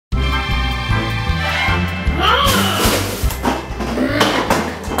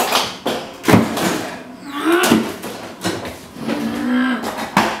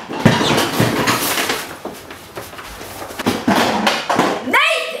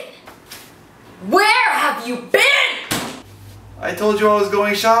I told you I was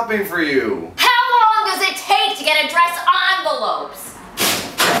going shopping for you. How long does it take to get a dress envelopes?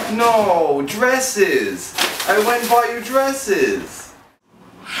 No, dresses. I went and bought you dresses.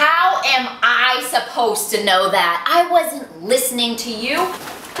 How am I supposed to know that? I wasn't listening to you.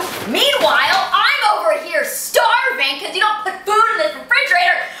 Meanwhile, I'm over here starving because you don't put food in this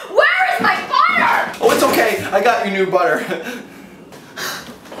refrigerator. Where is my butter? Oh, it's okay. I got you new butter.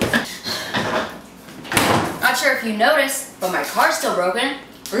 Not sure if you noticed, but my car's still broken.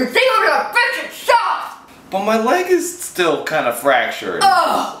 You think I'm gonna fix it shop? But my leg is still kind of fractured.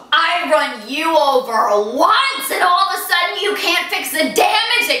 Oh, I run you over once and all of a sudden you can't fix the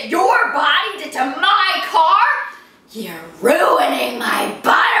damage that your body did to my car? You're ruining my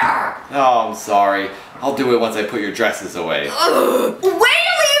butter! Oh, I'm sorry. I'll do it once I put your dresses away. Way to leave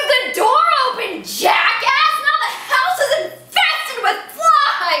the door open, jackass! Now the house is infested with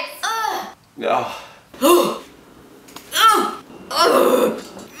flies!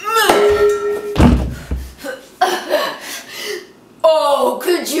 Oh,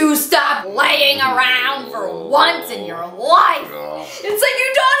 could you stop laying around for once in your life? It's like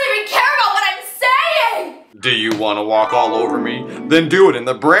you don't even care about what I'm saying! Do you want to walk all over me? Then do it in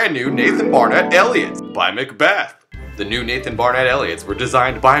the brand new Nathan Barnatt Elliots by Macbeth. The new Nathan Barnatt Elliots were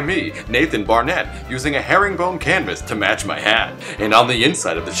designed by me, Nathan Barnatt, using a herringbone canvas to match my hat. And on the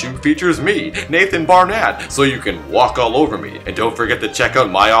inside of the shoe features me, Nathan Barnatt, so you can walk all over me. And don't forget to check out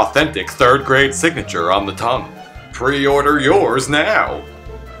my authentic 3rd grade signature on the tongue. Pre-order yours now!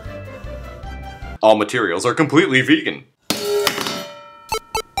 All materials are completely vegan.